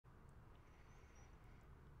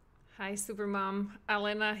Hi, Supermom.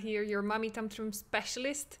 Alena here, your Mommy Tantrum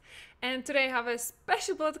specialist. And today I have a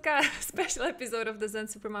special podcast, special episode of the Zen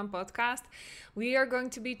Supermom podcast. We are going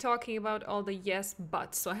to be talking about all the yes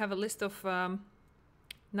buts. So I have a list of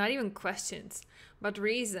not even questions, but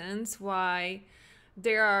reasons why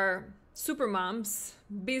there are super moms,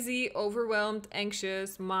 busy, overwhelmed,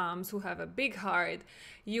 anxious moms who have a big heart.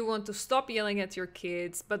 You want to stop yelling at your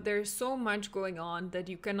kids, but there's so much going on that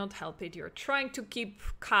you cannot help it. You're trying to keep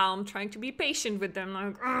calm, trying to be patient with them.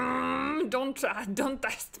 Like, don't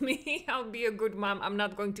test me. I'll be a good mom. I'm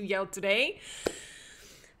not going to yell today.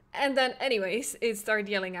 And then, anyways, it started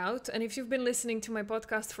yelling out. And if you've been listening to my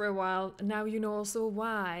podcast for a while, now you know also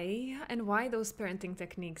why and why those parenting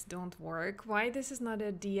techniques don't work. Why this is not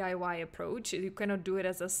a DIY approach. You cannot do it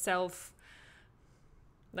as a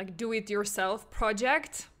do-it-yourself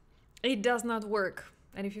project. It does not work.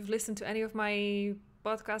 And if you've listened to any of my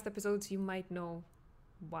podcast episodes, you might know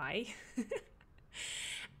why.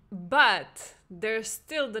 But there's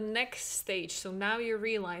still the next stage. So now you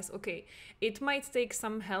realize, okay, it might take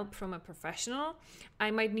some help from a professional.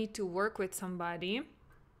 I might need to work with somebody,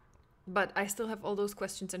 but I still have all those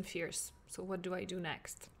questions and fears. So what do I do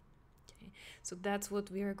next? Okay. So that's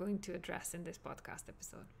what we are going to address in this podcast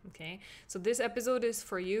episode. Okay. So this episode is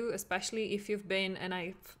for you, especially if you've been, and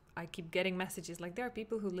I keep getting messages like there are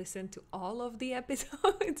people who listen to all of the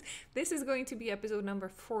episodes. This is going to be episode number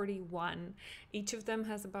 41. Each of them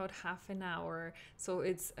has about half an hour. So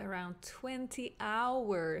it's around 20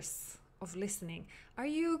 hours of listening. Are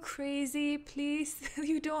you crazy? Please,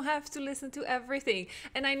 you don't have to listen to everything.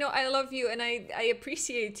 And I know I love you and I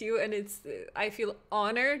appreciate you. And I feel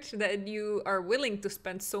honored that you are willing to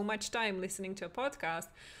spend so much time listening to a podcast.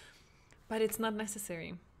 But it's not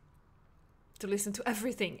necessary to listen to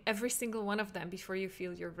everything, every single one of them before you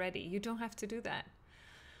feel you're ready. You don't have to do that,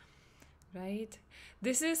 right?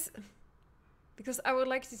 This is because I would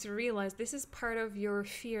like you to realize this is part of your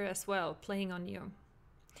fear as well, playing on you.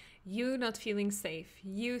 You not feeling safe,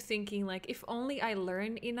 you thinking like, if only I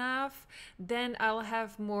learn enough, then I'll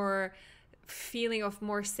have more feeling of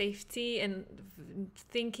more safety and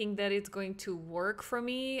thinking that it's going to work for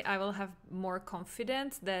me. I will have more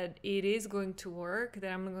confidence that it is going to work,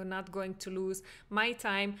 that I'm not going to lose my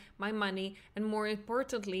time, my money, and more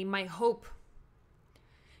importantly, my hope.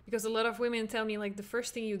 Because a lot of women tell me like the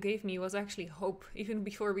first thing you gave me was actually hope. Even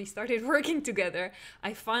before we started working together,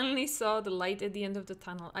 I finally saw the light at the end of the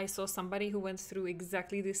tunnel. I saw somebody who went through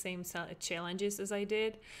exactly the same challenges as I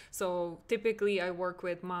did. So typically I work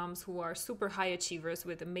with moms who are super high achievers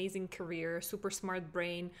with amazing career, super smart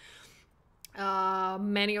brain.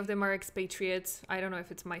 Many of them are expatriates. I don't know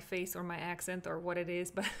if it's my face or my accent or what it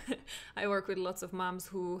is, but I work with lots of moms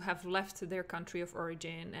who have left their country of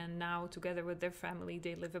origin and now together with their family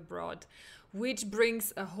they live abroad, which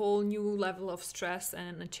brings a whole new level of stress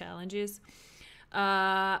and challenges.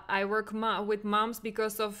 I work with moms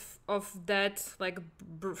because of that like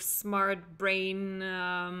smart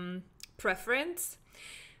brain preference.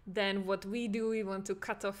 Then what we do, we want to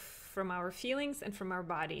cut off from our feelings and from our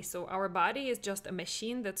body. So our body is just a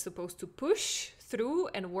machine that's supposed to push through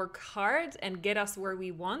and work hard and get us where we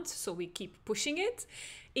want. So we keep pushing it,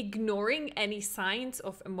 ignoring any signs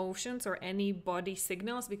of emotions or any body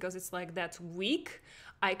signals because it's like that's weak.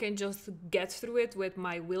 I can just get through it with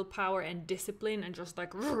my willpower and discipline and just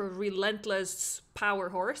like relentless power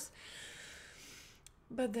horse.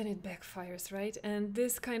 But then it backfires, right? And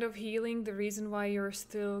this kind of healing, the reason why you're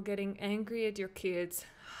still getting angry at your kids,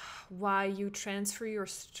 why you transfer your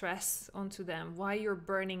stress onto them, why you're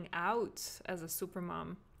burning out as a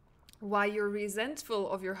supermom, why you're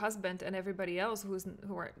resentful of your husband and everybody else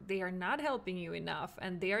they are not helping you enough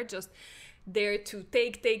and they are just there to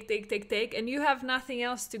take, and you have nothing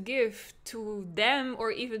else to give to them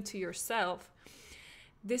or even to yourself.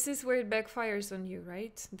 This is where it backfires on you,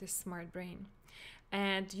 right? This smart brain.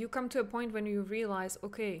 And you come to a point when you realize,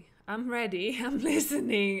 okay, I'm ready, I'm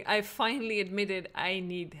listening, I finally admitted I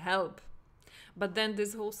need help. But then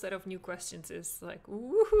this whole set of new questions is like,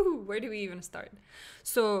 woohoo, where do we even start?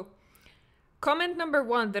 So comment number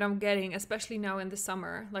one that I'm getting, especially now in the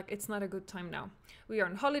summer, like it's not a good time now. We are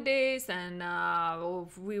on holidays and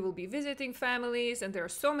we will be visiting families and there are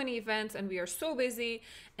so many events and we are so busy.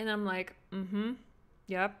 And I'm like,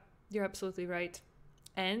 yep, you're absolutely right.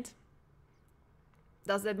 And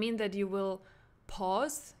does that mean that you will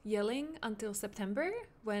pause yelling until September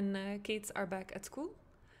when kids are back at school?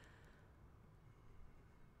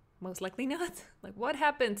 Most likely not. Like, what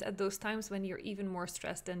happens at those times when you're even more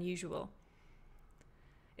stressed than usual?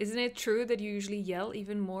 Isn't it true that you usually yell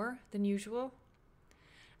even more than usual?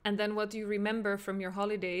 And then what you remember from your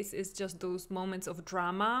holidays is just those moments of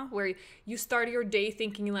drama where you start your day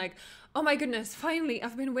thinking like, oh my goodness, finally,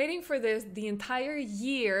 I've been waiting for this the entire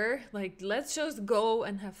year. Like, let's just go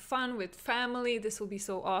and have fun with family. This will be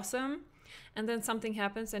so awesome. And then something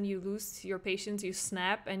happens and you lose your patience, you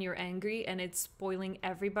snap and you're angry and it's spoiling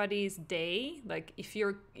everybody's day. Like if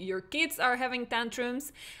your kids are having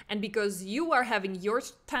tantrums and because you are having your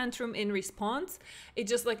tantrum in response, it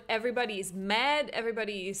just like everybody is mad,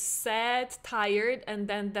 everybody is sad, tired, and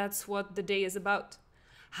then that's what the day is about.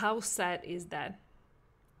 How sad is that?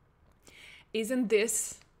 Isn't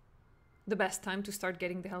this the best time to start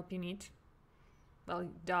getting the help you need? Well,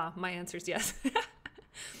 duh, my answer is yes.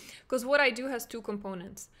 Because what I do has two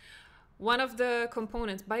components. One of the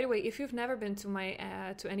components, by the way, if you've never been to my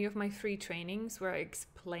to any of my free trainings where I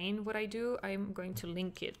explain what I do, I'm going to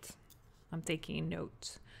link it. I'm taking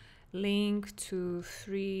notes. Link to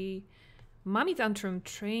free Mommy Tantrum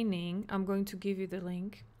Training. I'm going to give you the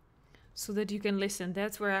link so that you can listen.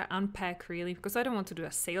 That's where I unpack really, because I don't want to do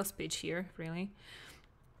a sales pitch here, really.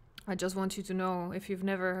 I just want you to know, if you've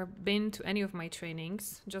never been to any of my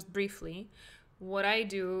trainings, just briefly, what I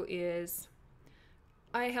do is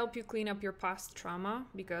I help you clean up your past trauma,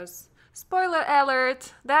 because spoiler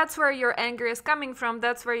alert, that's where your anger is coming from.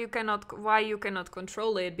 That's why you cannot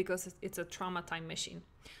control it, because it's a trauma time machine.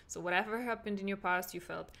 So whatever happened in your past, you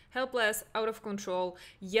felt helpless, out of control,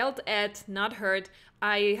 yelled at, not heard.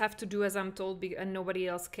 I have to do as I'm told and nobody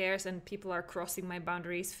else cares, and people are crossing my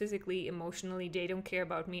boundaries physically, emotionally. They don't care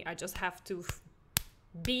about me. I just have to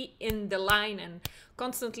be in the line and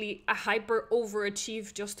constantly hyper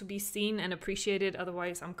overachieve just to be seen and appreciated.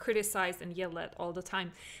 Otherwise I'm criticized and yelled at all the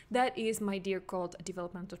time. That is, my dear, called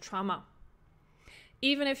developmental trauma.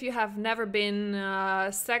 Even if you have never been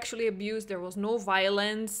sexually abused, there was no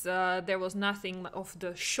violence, there was nothing of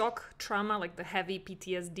the shock trauma, like the heavy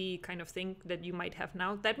PTSD kind of thing that you might have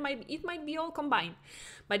now. It might be all combined.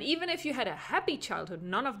 But even if you had a happy childhood,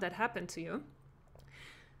 none of that happened to you.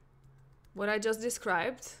 What I just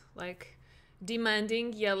described, like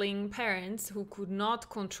demanding, yelling parents who could not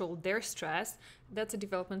control their stress, that's a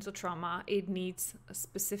developmental trauma. It needs a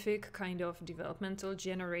specific kind of developmental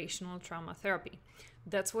generational trauma therapy.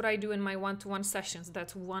 That's what I do in my one-to-one sessions.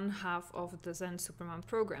 That's one half of the Zen Supermom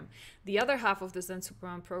program. The other half of the Zen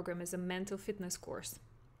Supermom program is a mental fitness course.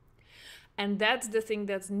 And that's the thing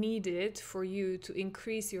that's needed for you to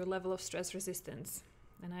increase your level of stress resistance.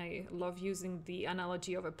 And I love using the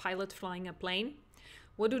analogy of a pilot flying a plane.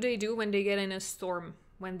 What do they do when they get in a storm?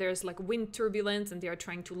 When there's like wind turbulence and they are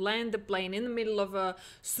trying to land the plane in the middle of a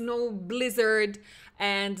snow blizzard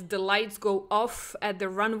and the lights go off at the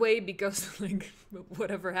runway because like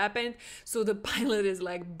whatever happened. So the pilot is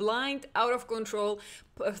like blind, out of control,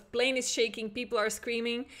 plane is shaking, people are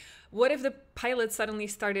screaming. What if the pilot suddenly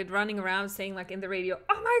started running around saying like in the radio,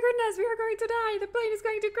 oh my goodness, we are going to die. The plane is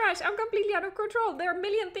going to crash. I'm completely out of control. There are a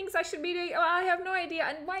million things I should be doing. Oh, I have no idea.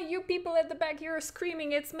 And why you people at the back here are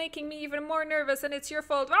screaming? It's making me even more nervous and it's your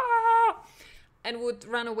fault. Ah! And would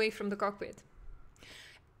run away from the cockpit.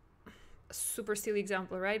 A super silly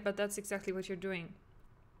example, right? But that's exactly what you're doing.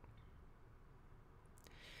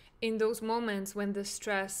 In those moments when the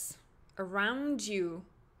stress around you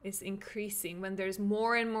is increasing, when there's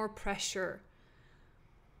more and more pressure,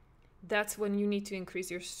 that's when you need to increase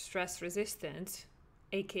your stress resistance,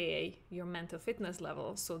 aka your mental fitness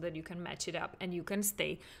level, so that you can match it up and you can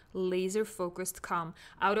stay laser focused, calm.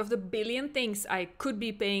 Out of the billion things I could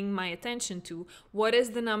be paying my attention to, what is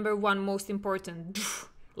the number one most important?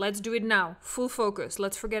 Let's do it now. Full focus.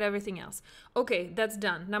 Let's forget everything else. Okay, that's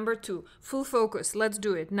done. Number 2, full focus. Let's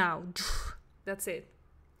do it now. That's it.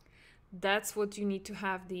 That's what you need to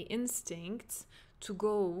have, the instincts to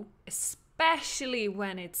go, especially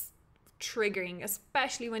when it's triggering,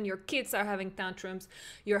 especially when your kids are having tantrums,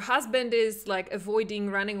 your husband is like avoiding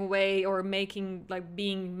running away or making like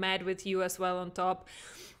being mad with you as well on top.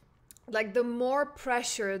 Like the more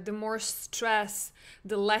pressure, the more stress,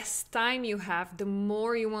 the less time you have, the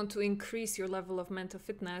more you want to increase your level of mental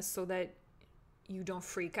fitness so that you don't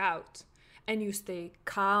freak out. And you stay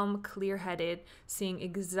calm, clear-headed, seeing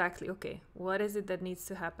exactly, okay, what is it that needs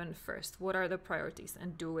to happen first? What are the priorities?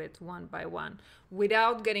 And do it one by one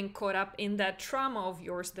without getting caught up in that trauma of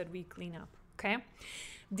yours that we clean up, okay?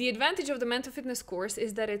 The advantage of the mental fitness course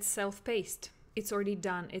is that it's self-paced. It's already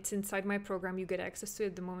done. It's inside my program. You get access to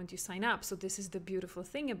it the moment you sign up. So this is the beautiful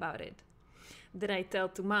thing about it that I tell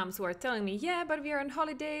to moms who are telling me, yeah, but we are on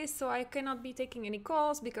holidays, so I cannot be taking any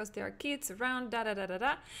calls because there are kids around,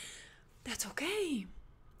 da-da-da-da-da. That's okay.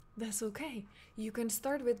 That's okay. You can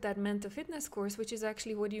start with that mental fitness course, which is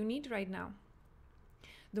actually what you need right now.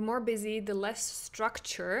 The more busy, the less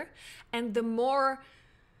structure, and the more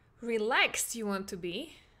relaxed you want to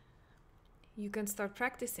be, you can start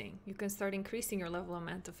practicing. You can start increasing your level of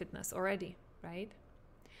mental fitness already, right?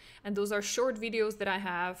 And those are short videos that I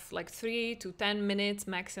have, like 3 to 10 minutes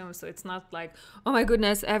maximum. So it's not like, oh my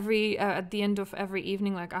goodness, at the end of every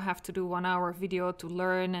evening, like I have to do 1 hour video to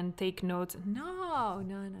learn and take notes. No.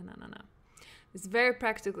 It's very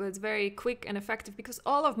practical. It's very quick and effective because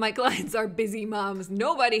all of my clients are busy moms.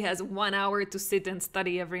 Nobody has 1 hour to sit and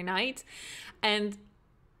study every night. And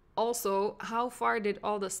also, how far did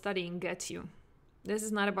all the studying get you? This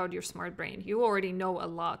is not about your smart brain. You already know a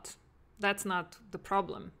lot. That's not the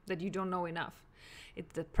problem, that you don't know enough.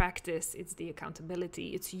 It's the practice, it's the accountability,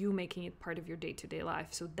 it's you making it part of your day-to-day life.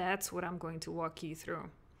 So that's what I'm going to walk you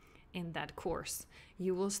through in that course.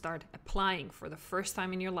 You will start applying for the first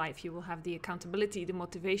time in your life. You will have the accountability, the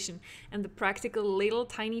motivation, and the practical little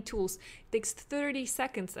tiny tools. It takes 30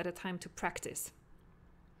 seconds at a time to practice.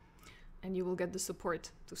 And you will get the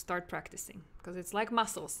support to start practicing, because it's like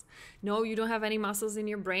muscles. No, you don't have any muscles in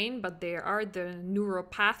your brain, but there are the neural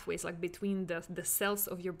pathways, like between the cells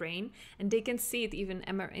of your brain, and they can see it even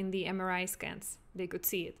in the MRI scans. They could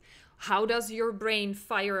see it. How does your brain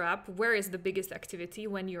fire up? Where is the biggest activity?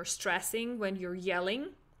 When you're stressing, when you're yelling?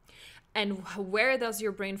 And where does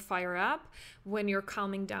your brain fire up? When you're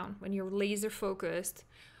calming down, when you're laser focused,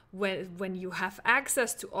 when you have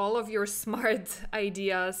access to all of your smart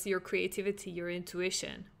ideas, your creativity, your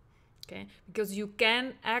intuition, okay? Because you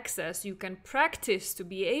can practice to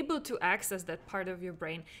be able to access that part of your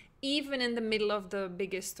brain, even in the middle of the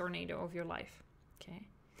biggest tornado of your life, okay?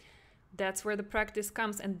 That's where the practice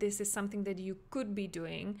comes, and this is something that you could be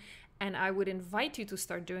doing, and I would invite you to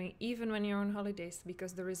start doing even when you're on holidays,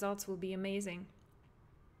 because the results will be amazing.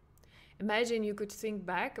 Imagine you could think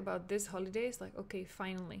back about this holidays like, okay,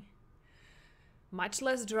 finally. Much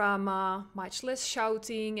less drama, much less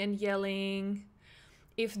shouting and yelling.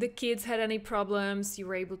 If the kids had any problems, you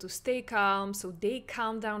were able to stay calm, so they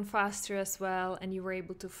calmed down faster as well, and you were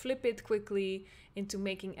able to flip it quickly into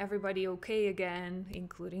making everybody okay again,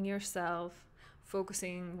 including yourself,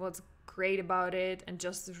 focusing what's great about it, and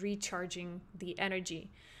just recharging the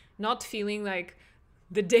energy. Not feeling like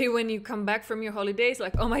the day when you come back from your holidays,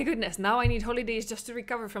 like, oh my goodness, now I need holidays just to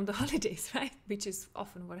recover from the holidays, right? Which is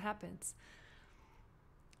often what happens.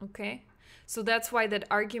 Okay? So that's why that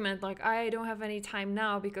argument, like, I don't have any time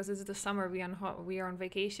now because it's the summer, we are on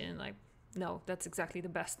vacation. Like, no, that's exactly the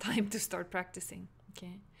best time to start practicing.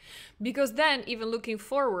 Okay? Because then, even looking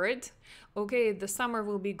forward, okay, the summer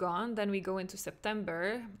will be gone, then we go into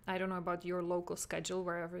September. I don't know about your local schedule,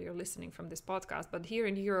 wherever you're listening from this podcast, but here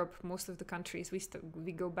in Europe, most of the countries,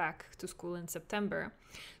 we go back to school in September.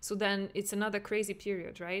 So then it's another crazy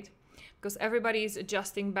period, right? Because everybody is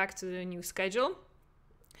adjusting back to the new schedule.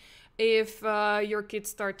 If your kids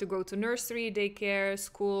start to go to nursery, daycare,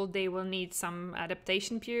 school, they will need some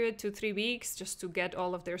adaptation period, 2-3 weeks, just to get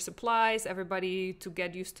all of their supplies, everybody to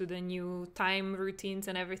get used to the new time routines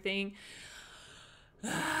and everything.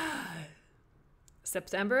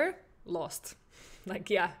 September, lost. Like,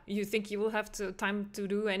 yeah, you think you will have time to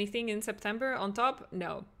do anything in September on top?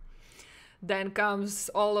 No. Then comes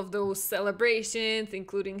all of those celebrations,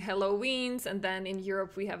 including Halloweens, and then in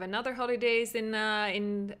Europe we have another holidays in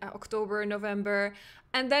October, November,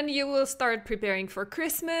 and then you will start preparing for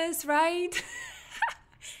Christmas, right?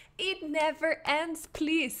 It never ends.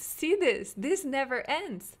 Please see this. This never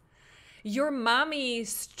ends. Your mommy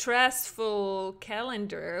stressful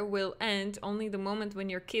calendar will end only the moment when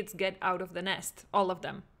your kids get out of the nest, all of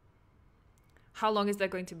them. How long is that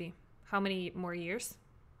going to be? How many more years?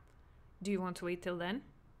 Do you want to wait till then?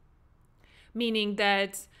 Meaning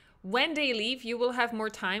that when they leave, you will have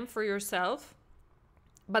more time for yourself,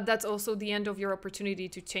 but that's also the end of your opportunity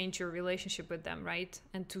to change your relationship with them, right?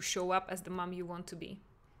 And to show up as the mom you want to be.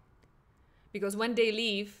 Because when they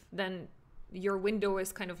leave, then your window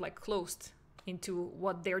is kind of like closed into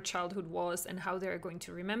what their childhood was and how they're going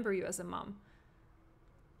to remember you as a mom.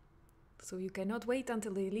 So you cannot wait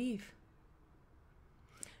until they leave.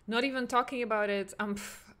 Not even talking about it,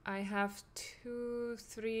 I have 2,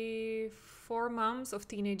 3, 4 moms of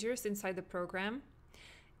teenagers inside the program.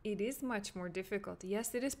 It is much more difficult.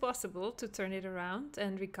 Yes, it is possible to turn it around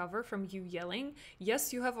and recover from you yelling.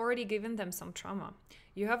 Yes, you have already given them some trauma.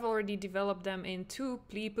 You have already developed them into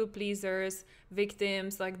people pleasers,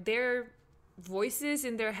 victims, like their voices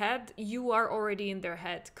in their head. You are already in their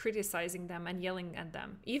head, criticizing them and yelling at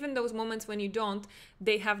them. Even those moments when you don't,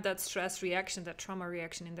 they have that stress reaction, that trauma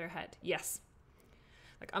reaction in their head. Yes.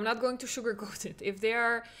 Like, I'm not going to sugarcoat it. If they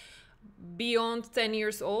are beyond 10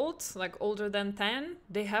 years old, like older than 10,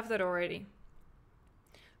 they have that already.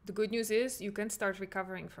 The good news is you can start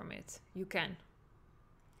recovering from it. You can.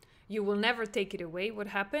 You will never take it away, what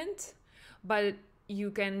happened, but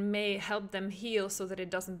you may help them heal so that it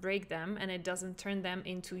doesn't break them and it doesn't turn them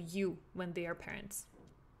into you when they are parents.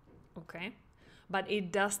 Okay? But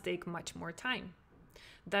it does take much more time.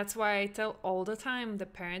 That's why I tell all the time the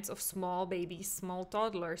parents of small babies, small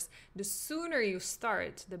toddlers, the sooner you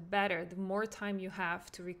start, the better, the more time you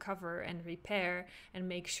have to recover and repair and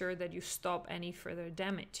make sure that you stop any further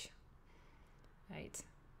damage. Right?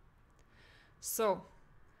 So,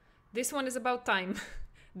 this one is about time.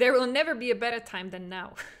 There will never be a better time than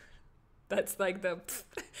now. That's like the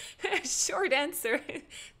short answer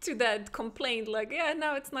to that complaint. Like, yeah,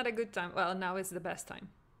 now it's not a good time. Well, now is the best time.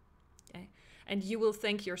 Okay? And you will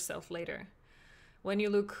thank yourself later. When you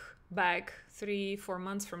look back 3-4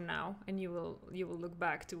 months from now, and you will look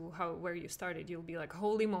back to where you started, you'll be like,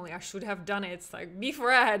 holy moly, I should have done it. It's like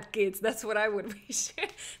before I had kids. That's what I would wish,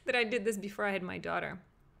 that I did this before I had my daughter,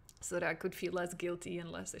 so that I could feel less guilty and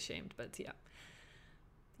less ashamed. But yeah,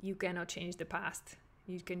 you cannot change the past.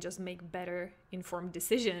 You can just make better informed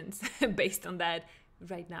decisions based on that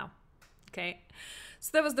right now. Okay.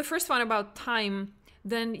 So that was the first one about time.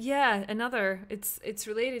 Then yeah, another, it's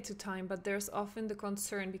related to time, but there's often the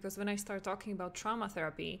concern, because when I start talking about trauma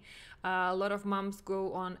therapy, a lot of moms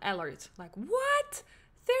go on alert, like, what?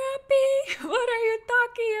 Therapy? What are you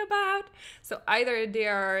talking about? So either they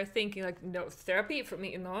are thinking like, no, therapy for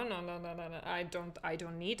me, no, I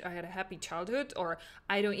don't need, I had a happy childhood, or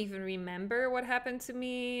I don't even remember what happened to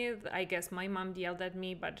me. I guess my mom yelled at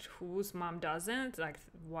me, but whose mom doesn't? Like,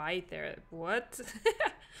 why what?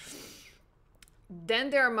 Then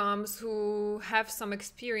there are moms who have some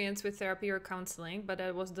experience with therapy or counseling, but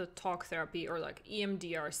that was the talk therapy or like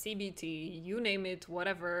EMDR, CBT, you name it,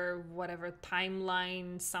 whatever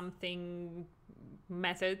timeline, something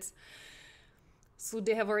methods. So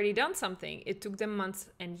they have already done something. It took them months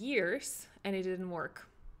and years and it didn't work.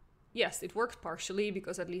 Yes, it worked partially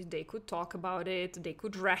because at least they could talk about it, they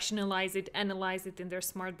could rationalize it, analyze it in their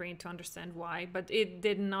smart brain to understand why, but it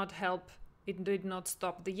did not help. It did not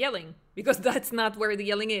stop the yelling, because that's not where the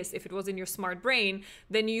yelling is. If it was in your smart brain,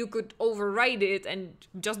 then you could override it, and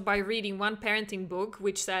just by reading one parenting book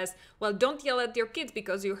which says, well, don't yell at your kids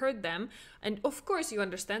because you hurt them, and of course you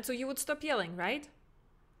understand, so you would stop yelling, right?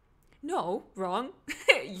 No, wrong.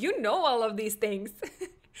 You know all of these things.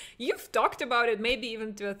 You've talked about it, maybe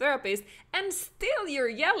even to a therapist, and still you're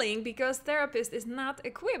yelling because therapist is not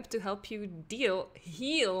equipped to help you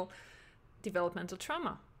heal developmental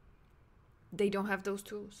trauma. They don't have those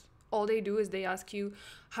tools. All they do is they ask you,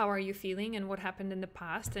 how are you feeling and what happened in the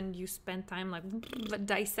past? And you spend time like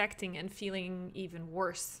dissecting and feeling even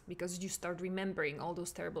worse because you start remembering all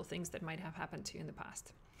those terrible things that might have happened to you in the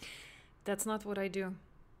past. That's not what I do.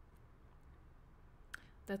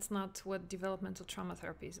 That's not what developmental trauma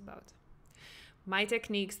therapy is about. My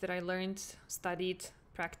techniques that I learned, studied,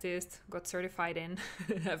 practiced, got certified in,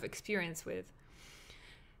 have experience with,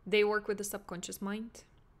 they work with the subconscious mind.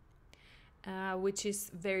 Which is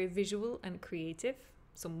very visual and creative.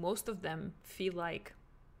 So most of them feel like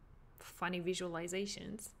funny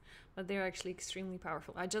visualizations, but they're actually extremely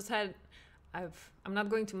powerful. I'm not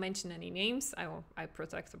going to mention any names. I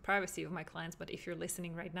protect the privacy of my clients, but if you're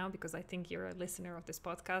listening right now, because I think you're a listener of this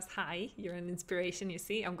podcast, hi, you're an inspiration, you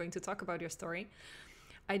see, I'm going to talk about your story.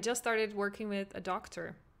 I just started working with a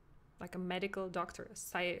doctor, like a medical doctor,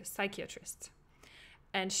 a psychiatrist.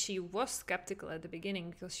 And she was skeptical at the beginning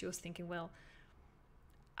because she was thinking, well,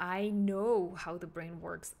 I know how the brain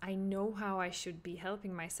works. I know how I should be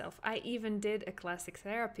helping myself. I even did a classic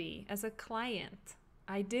therapy as a client.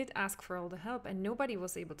 I did ask for all the help and nobody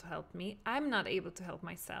was able to help me. I'm not able to help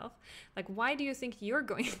myself. Like, why do you think you're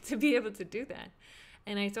going to be able to do that?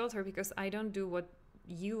 And I told her, because I don't do what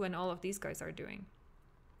you and all of these guys are doing.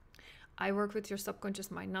 I work with your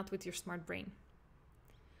subconscious mind, not with your smart brain.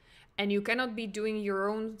 And you cannot be doing your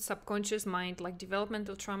own subconscious mind, like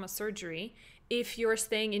developmental trauma surgery, if you're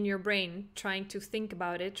staying in your brain, trying to think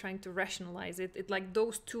about it, trying to rationalize it. Like,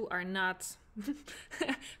 those two are not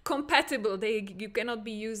compatible. You cannot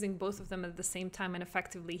be using both of them at the same time and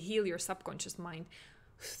effectively heal your subconscious mind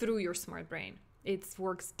through your smart brain. It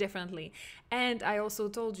works differently. And I also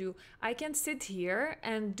told you, I can sit here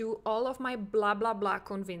and do all of my blah, blah, blah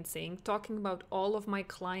convincing, talking about all of my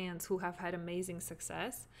clients who have had amazing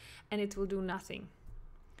success, and it will do nothing.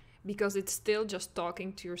 Because it's still just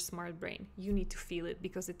talking to your smart brain. You need to feel it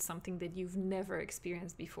because it's something that you've never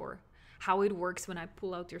experienced before. How it works when I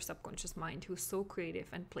pull out your subconscious mind, who's so creative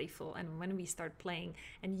and playful, and when we start playing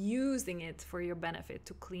and using it for your benefit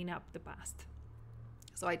to clean up the past.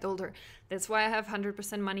 So I told her, that's why I have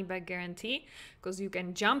 100% money back guarantee, because you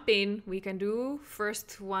can jump in, we can do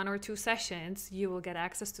first 1 or 2 sessions, you will get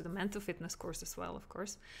access to the mental fitness course as well, of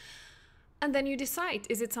course. And then you decide,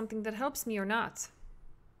 is it something that helps me or not?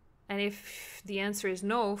 And if the answer is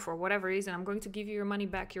no, for whatever reason, I'm going to give you your money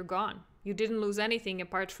back, you're gone. You didn't lose anything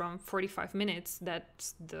apart from 45 minutes,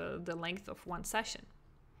 that's the length of one session.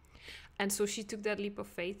 And so she took that leap of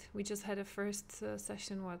faith. We just had a first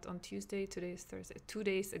session, on Tuesday? Today is Thursday. 2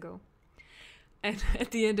 days ago. And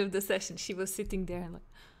at the end of the session, she was sitting there and like,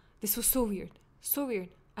 this was so weird. So weird.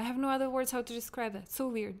 I have no other words how to describe that. So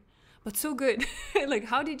weird, but so good. Like,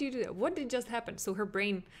 how did you do that? What did just happen? So her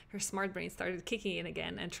brain, her smart brain started kicking in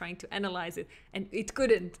again and trying to analyze it. And it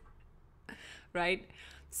couldn't, right?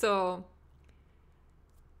 So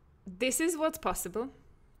this is what's possible.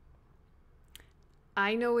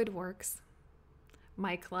 I know it works.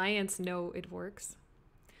 My clients know it works.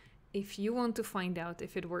 If you want to find out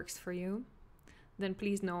if it works for you, then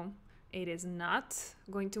please know it is not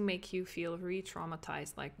going to make you feel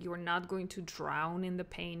re-traumatized. Like, you're not going to drown in the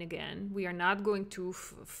pain again. We are not going to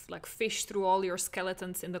fish through all your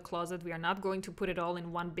skeletons in the closet. We are not going to put it all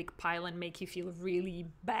in one big pile and make you feel really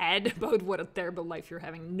bad about what a terrible life you're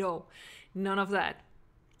having. No, none of that.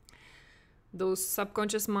 Those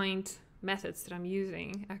subconscious mind methods that I'm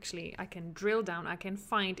using, actually, I can drill down, I can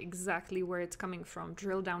find exactly where it's coming from,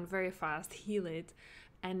 drill down very fast, heal it,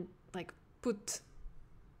 and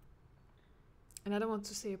and I don't want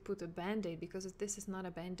to say put a band-aid, because this is not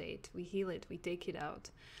a band-aid. We heal it, we take it out,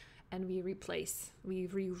 and we replace, we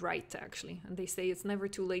rewrite, actually. And they say it's never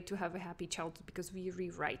too late to have a happy childhood, because we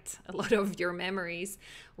rewrite a lot of your memories.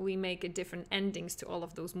 We make different endings to all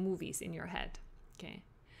of those movies in your head, okay?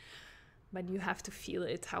 But you have to feel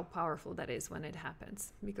it, how powerful that is when it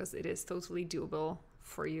happens, because it is totally doable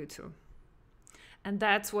for you too. And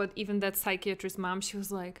that's what even that psychiatrist mom, she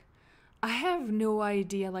was like, I have no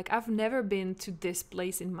idea. Like, I've never been to this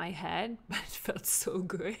place in my head, but it felt so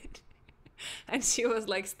good. And she was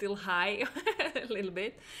like still high a little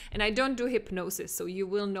bit. And I don't do hypnosis, so you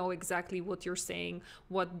will know exactly what you're saying,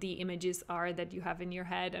 what the images are that you have in your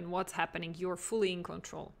head and what's happening. You're fully in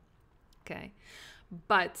control. Okay.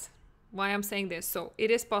 But why I'm saying this, so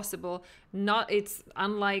it is possible. It's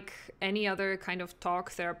unlike any other kind of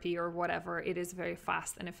talk therapy or whatever. It is very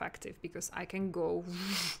fast and effective, because I can go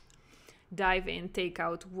dive in, take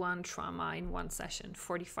out one trauma in one session,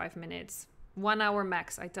 45 minutes, 1 hour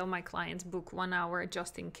max. I tell my clients book 1 hour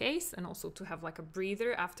just in case, and also to have like a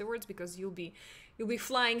breather afterwards, because you'll be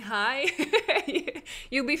flying high.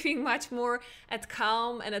 You'll be feeling much more at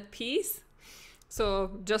calm and at peace.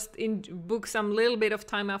 So just book some little bit of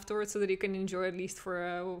time afterwards, so that you can enjoy at least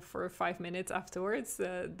for 5 minutes afterwards,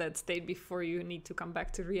 that state before you need to come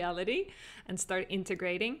back to reality and start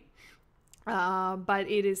integrating. But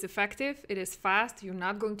it is effective, it is fast. You're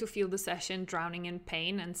not going to feel the session drowning in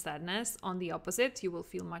pain and sadness. On the opposite, you will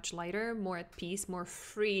feel much lighter, more at peace, more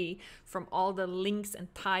free from all the links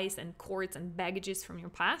and ties and cords and baggages from your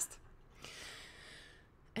past.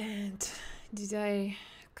 And did I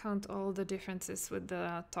count all the differences with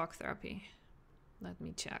the talk therapy? Let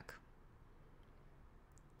me check.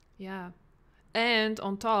 Yeah. And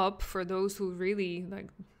on top, for those who really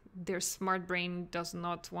their smart brain does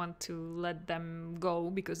not want to let them go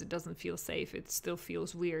because it doesn't feel safe, it still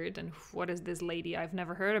feels weird, and what is this lady? I've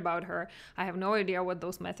never heard about her. I have no idea what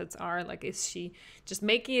those methods are. Like, is she just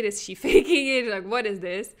making it? Is she faking it? Like, what is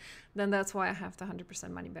this? Then that's why I have the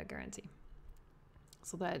 100% money back guarantee,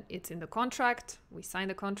 so that it's in the contract. We sign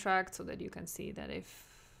the contract so that you can see that if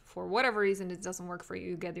for whatever reason it doesn't work for you,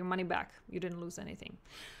 you get your money back. You didn't lose anything.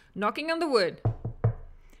 Knocking on the wood,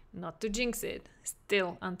 not to jinx it,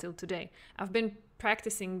 still until today. I've been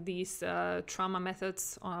practicing these trauma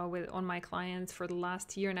methods on my clients for the last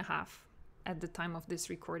 1.5 years at the time of this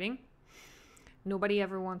recording. Nobody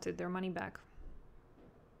ever wanted their money back,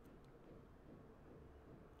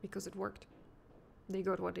 because it worked. They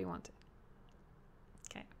got what they wanted.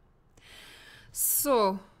 Okay.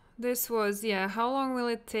 So this was, how long will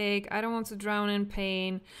it take? I don't want to drown in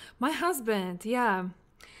pain. My husband,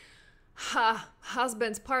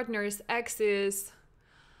 husbands, partners, exes,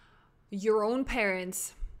 your own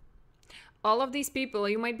parents, all of these people,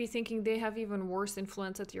 you might be thinking they have even worse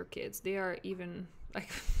influence at your kids. They are even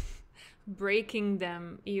breaking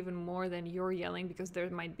them even more than you're yelling, because there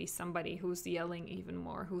might be somebody who's yelling even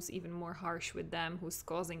more, who's even more harsh with them, who's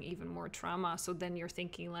causing even more trauma. So then you're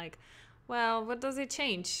thinking well, what does it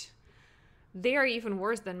change? They are even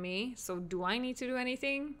worse than me, so do I need to do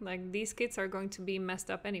anything? These kids are going to be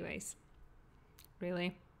messed up anyways.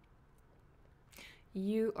 Really?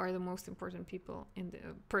 You are the most important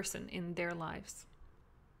person in their lives.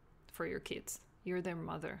 for your kids. You're their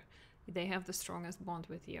mother. They have the strongest bond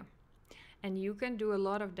with you. And you can do a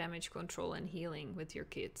lot of damage control and healing with your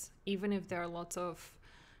kids, even if there are lots of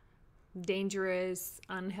dangerous,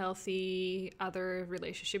 unhealthy, other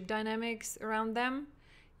relationship dynamics around them.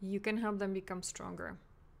 You can help them become stronger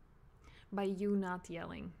by you not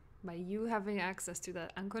yelling, by you having access to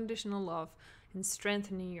that unconditional love and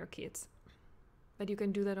strengthening your kids. But you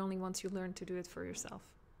can do that only once you learn to do it for yourself.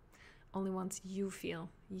 Only once you feel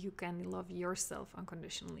you can love yourself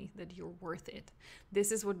unconditionally, that you're worth it.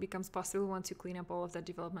 This is what becomes possible once you clean up all of that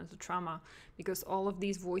developmental trauma, because all of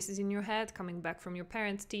these voices in your head coming back from your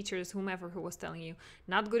parents, teachers, whomever who was telling you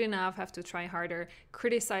not good enough, have to try harder,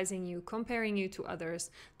 criticizing you, comparing you to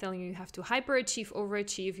others, telling you have to hyperachieve,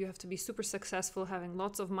 overachieve, you have to be super successful, having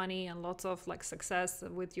lots of money and lots of like success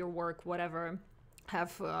with your work, whatever.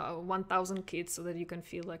 Have 1,000 kids so that you can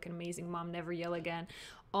feel like an amazing mom, never yell again.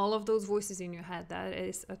 All of those voices in your head, that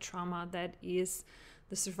is a trauma. That is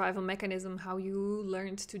the survival mechanism, how you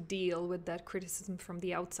learned to deal with that criticism from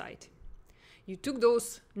the outside. You took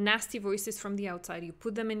those nasty voices from the outside, you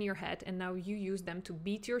put them in your head, and now you use them to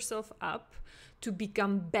beat yourself up to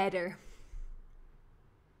become better.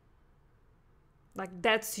 Like,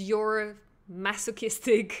 that's your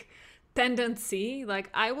masochistic tendency. Like,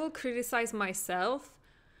 I will criticize myself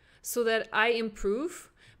so that I improve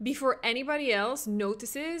before anybody else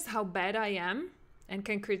notices how bad I am and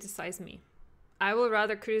can criticize me. I will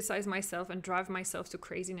rather criticize myself and drive myself to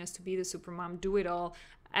craziness to be the supermom, do it all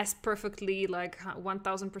as perfectly, like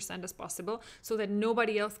 1000% as possible, so that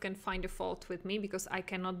nobody else can find a fault with me, because I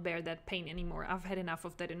cannot bear that pain anymore. I've had enough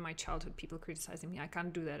of that in my childhood, people criticizing me. I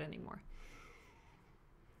can't do that anymore.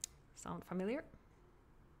 Sound familiar?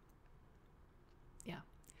 Yeah.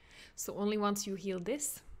 So only once you heal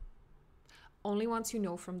this, only once you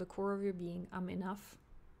know from the core of your being, I'm enough,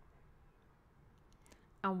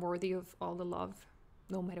 I'm worthy of all the love,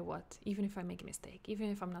 no matter what, even if I make a mistake,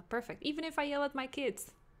 even if I'm not perfect, even if I yell at my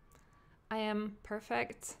kids, I am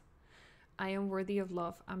perfect, I am worthy of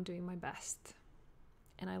love, I'm doing my best,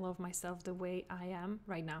 and I love myself the way I am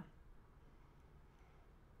right now.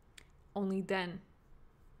 Only then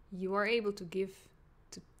you are able to give,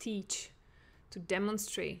 to teach, to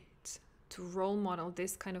demonstrate, to role model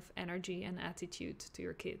this kind of energy and attitude to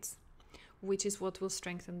your kids, which is what will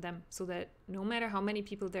strengthen them, so that no matter how many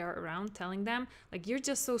people there are around telling them, like, you're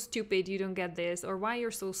just so stupid, you don't get this, or why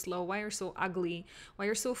you're so slow, why you're so ugly, why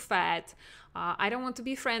you're so fat, I don't want to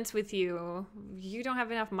be friends with you, you don't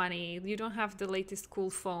have enough money, you don't have the latest cool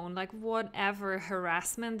phone, like whatever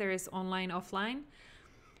harassment there is online, offline,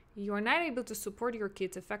 you are not able to support your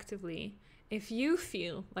kids effectively if you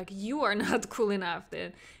feel like you are not cool enough,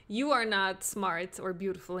 that you are not smart or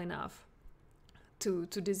beautiful enough to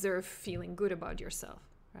deserve feeling good about yourself,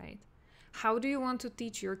 right? How do you want to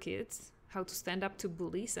teach your kids how to stand up to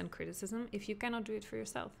bullies and criticism if you cannot do it for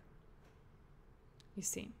yourself? You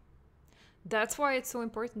see, that's why it's so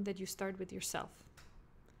important that you start with yourself,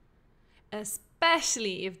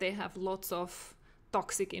 especially if they have lots of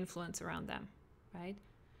toxic influence around them, right?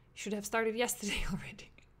 You should have started yesterday already.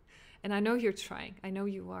 And I know you're trying. I know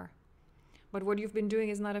you are. But what you've been doing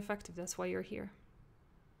is not effective. That's why you're here.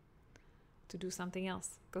 To do something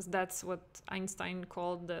else. Because that's what Einstein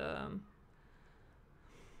called the...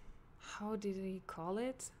 How did he call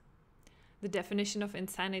it? The definition of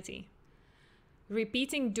insanity.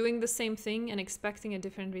 Repeating, doing the same thing and expecting a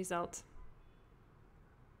different result.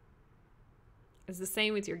 It's the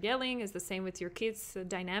same with your yelling, it's the same with your kids'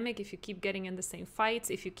 dynamic. If you keep getting in the same fights,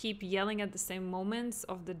 if you keep yelling at the same moments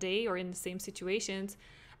of the day or in the same situations,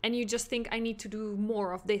 and you just think, I need to do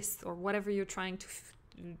more of this or whatever you're trying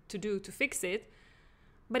to do to fix it.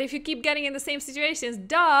 But if you keep getting in the same situations,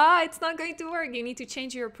 it's not going to work. You need to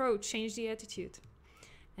change your approach, change the attitude.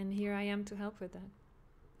 And here I am to help with that.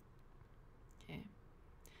 Okay.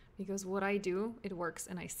 Because what I do, it works,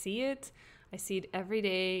 and I see it. I see it every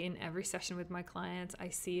day in every session with my clients. I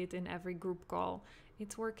see it in every group call.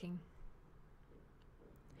 It's working.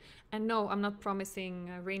 And no, I'm not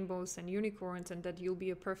promising rainbows and unicorns and that you'll be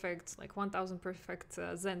a perfect, like 1000 perfect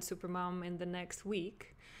Zen Supermom in the next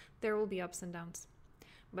week. There will be ups and downs,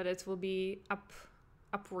 but it will be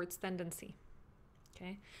upwards tendency.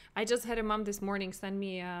 Okay. I just had a mom this morning send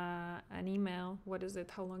me an email. What is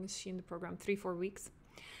it? How long is she in the program? 3-4 weeks.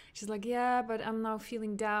 She's like, yeah, but I'm now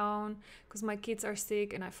feeling down because my kids are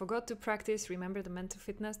sick and I forgot to practice. Remember the mental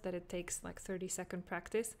fitness, that it takes like 30-second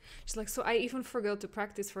practice. She's like, so I even forgot to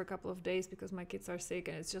practice for a couple of days because my kids are sick,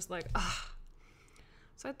 and it's just like,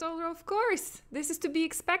 So I told her, of course, this is to be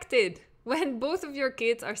expected. When both of your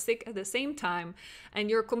kids are sick at the same time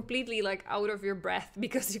and you're completely like out of your breath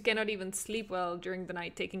because you cannot even sleep well during the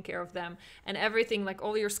night taking care of them, and everything, like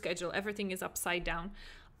all your schedule, everything is upside down.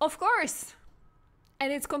 Of course.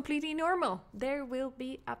 And it's completely normal. There will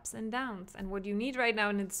be ups and downs. And what you need right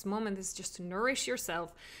now in this moment is just to nourish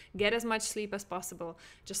yourself, get as much sleep as possible,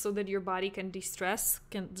 just so that your body can de-stress,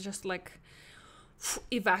 can just like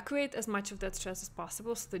evacuate as much of that stress as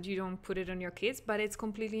possible so that you don't put it on your kids. But it's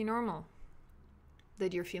completely normal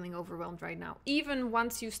that you're feeling overwhelmed right now. Even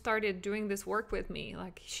once you started doing this work with me,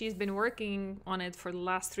 like she's been working on it for the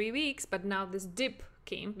last 3 weeks, but now this dip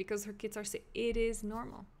came because her kids are sick. It is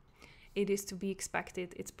normal. It is to be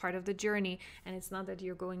expected. It's part of the journey. And it's not that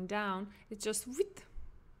you're going down. It's just,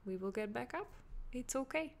 we will get back up. It's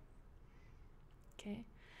okay. Okay.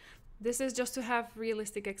 This is just to have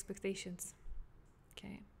realistic expectations.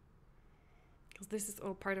 Okay. Because this is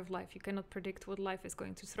all part of life. You cannot predict what life is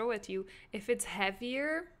going to throw at you. If it's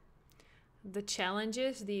heavier, the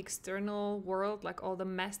challenges, the external world, like all the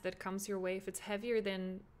mess that comes your way, if it's heavier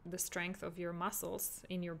than the strength of your muscles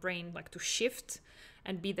in your brain, like to shift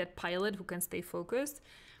and be that pilot who can stay focused,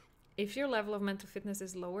 if your level of mental fitness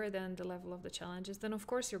is lower than the level of the challenges, then of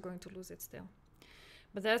course you're going to lose it still.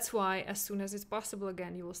 But that's why as soon as it's possible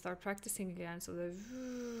again, you will start practicing again, so that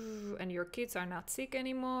and your kids are not sick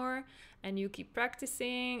anymore, and you keep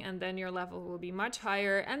practicing, and then your level will be much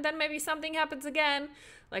higher. And then maybe something happens again,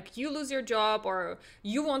 like you lose your job, or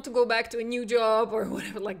you want to go back to a new job, or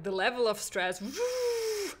whatever, like the level of stress,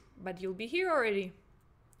 but you'll be here already.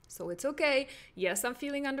 So it's okay. Yes, I'm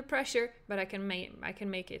feeling under pressure, but I can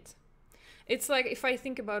make it. It's like if I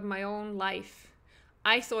think about my own life,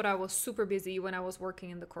 I thought I was super busy when I was working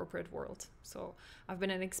in the corporate world. So I've been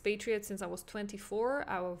an expatriate since I was 24.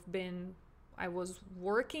 I was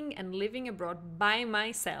working and living abroad by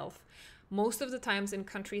myself, most of the times in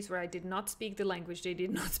countries where I did not speak the language. They did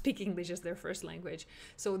not speak English as their first language.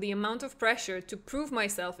 So the amount of pressure to prove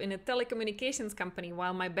myself in a telecommunications company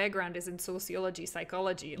while my background is in sociology,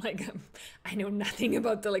 psychology, like I know nothing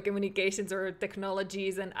about telecommunications or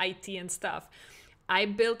technologies and IT and stuff. I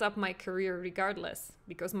built up my career regardless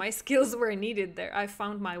because my skills were needed there. I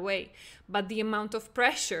found my way. But the amount of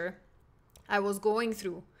pressure I was going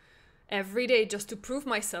through every day just to prove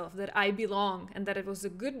myself that I belong and that it was a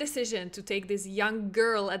good decision to take this young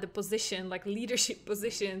girl at the position, like leadership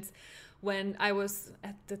positions, when I was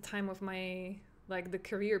at the time of my, like the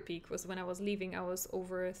career peak was when I was leaving. I was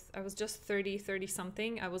just 30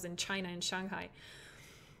 something. I was in China, in Shanghai.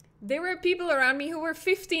 There were people around me who were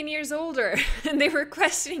 15 years older and they were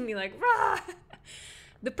questioning me like, rah!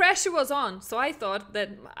 The pressure was on. So I thought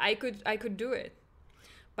that I could do it.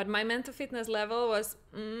 But my mental fitness level was,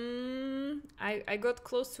 I got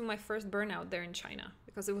close to my first burnout there in China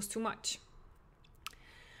because it was too much.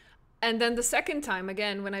 And then the second time,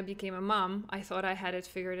 again, when I became a mom, I thought I had it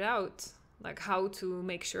figured out, like how to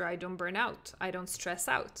make sure I don't burn out, I don't stress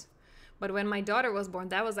out. But when my daughter was born,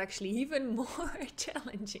 that was actually even more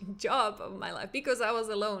challenging job of my life because I was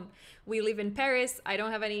alone. We live in Paris. I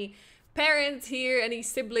don't have any parents here, any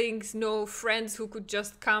siblings, no friends who could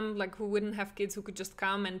just come, like who wouldn't have kids who could just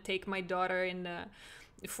come and take my daughter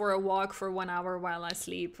for a walk for 1 hour while I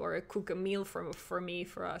sleep, or cook a meal for me,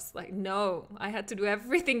 for us. Like, no, I had to do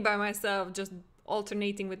everything by myself, just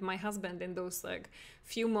alternating with my husband in those like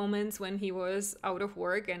few moments when he was out of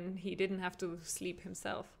work and he didn't have to sleep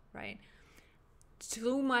himself, right?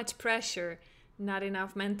 Too much pressure, not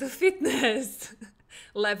enough mental fitness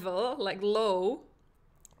level, like low.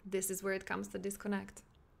 This is where it comes to disconnect,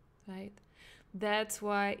 right? That's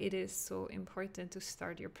why it is so important to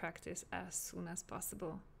start your practice as soon as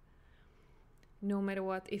possible. No matter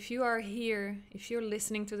what, if you are here, if you're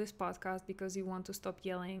listening to this podcast because you want to stop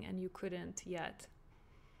yelling and you couldn't yet,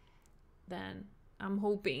 then I'm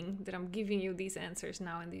hoping that I'm giving you these answers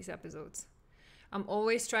now in these episodes. I'm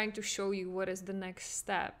always trying to show you what is the next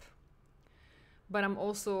step, but I'm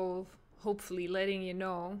also hopefully letting you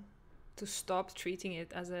know to stop treating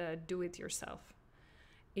it as a do-it-yourself.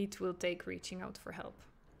 It will take reaching out for help.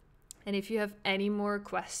 And if you have any more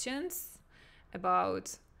questions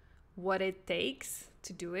about what it takes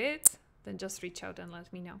to do it, then just reach out and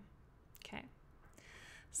let me know. Okay.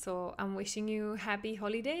 So I'm wishing you happy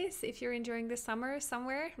holidays if you're enjoying the summer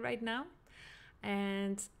somewhere right now.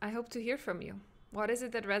 And I hope to hear from you. What is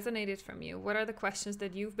it that resonated from you? What are the questions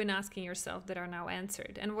that you've been asking yourself that are now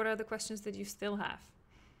answered? And what are the questions that you still have?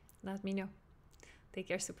 Let me know. Take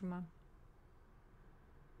care, Supermom.